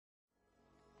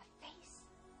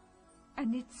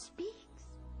and it speaks.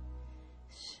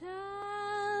 Shall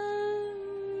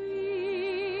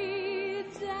we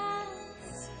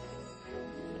dance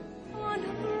on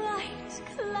a bright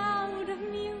cloud of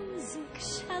music?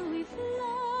 Shall we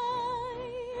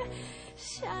fly?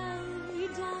 Shall we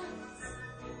dance?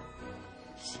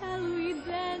 Shall we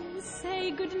then say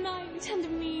goodnight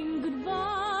and mean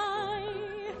goodbye?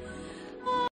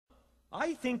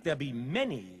 I think there be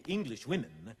many English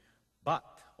women, but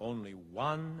only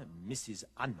one Mrs.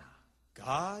 Anna.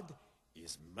 God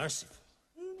is merciful.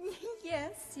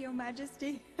 Yes, Your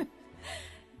Majesty.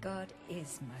 God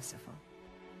is merciful.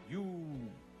 You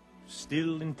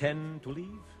still intend to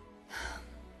leave?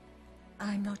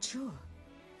 I'm not sure.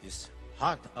 This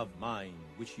heart of mine,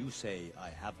 which you say I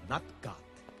have not got.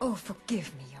 Oh,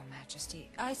 forgive me, Your Majesty.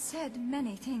 I said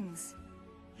many things.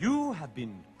 You have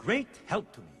been great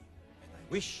help to me, and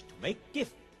I wish to make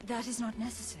gift. That is not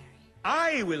necessary.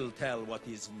 I will tell what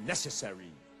is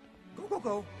necessary. Go, go,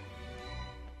 go.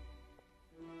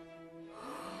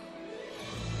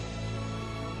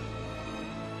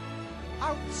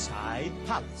 Outside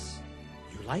palace.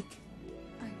 You like?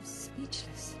 I'm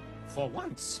speechless. For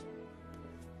once.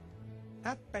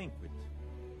 At banquet,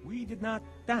 we did not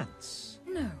dance.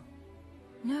 No.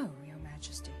 No, Your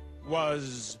Majesty.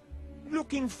 Was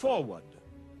looking forward.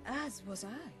 As was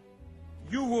I.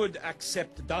 You would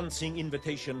accept dancing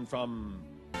invitation from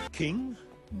King?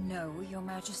 No, Your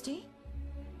Majesty.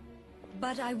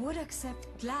 But I would accept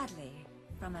gladly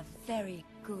from a very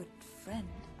good friend.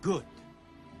 Good.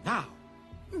 Now.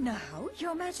 Now,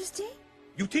 Your Majesty?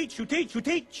 You teach, you teach, you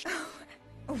teach!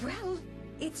 Well,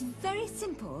 it's very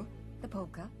simple, the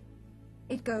polka.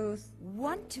 It goes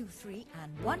 1, 2, 3,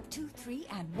 and 1, 2, 3,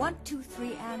 and 1, 2,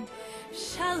 3, and...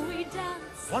 Shall we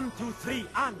dance 1, 2, 3,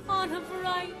 and... on a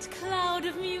bright cloud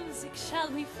of music?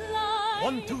 Shall we fly?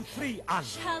 1, 2, 3, and...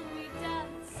 Shall we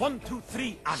dance? 1, 2,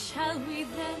 3, and... Shall we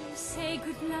then say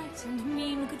goodnight and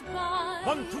mean goodbye?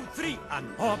 1, 2, 3, and...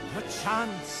 Or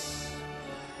perchance,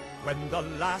 when the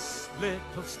last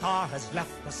little star has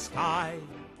left the sky,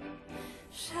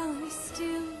 shall we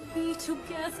still be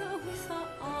together with our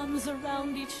arms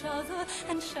around each other?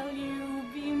 And shall you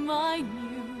be my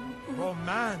new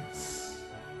romance?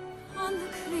 On the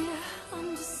clear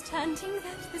understanding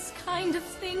that this kind of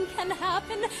thing can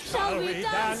happen, shall we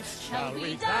dance? Shall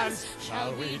we dance?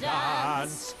 Shall we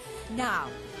dance? Now,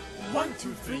 1,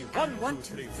 2, 3, 1, 2,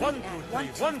 3, 1, 2, 3,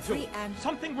 1, 2, 3, and...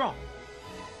 Something wrong.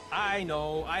 I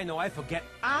know, I forget.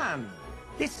 And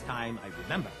this time I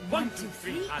remember. 1, 2,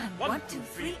 3, and 1, 2,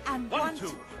 3, and 1,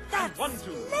 2. That's 1, 2.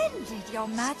 splendid, Your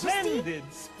Majesty. Splendid,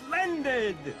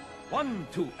 splendid. 1,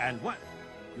 2, and 1.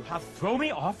 You have thrown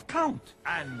me off count.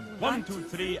 And 1, 2,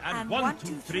 3, and 1,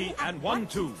 2, 3, and 1,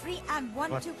 2. 3, and 1,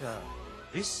 2. But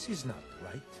this is not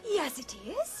right. Yes, it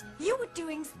is. You were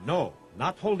doing... No,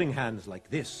 not holding hands like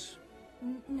this.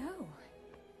 No.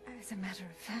 As a matter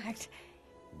of fact...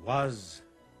 Was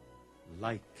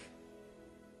like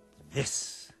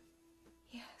this.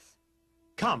 Yes.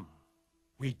 Come,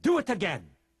 we do it again.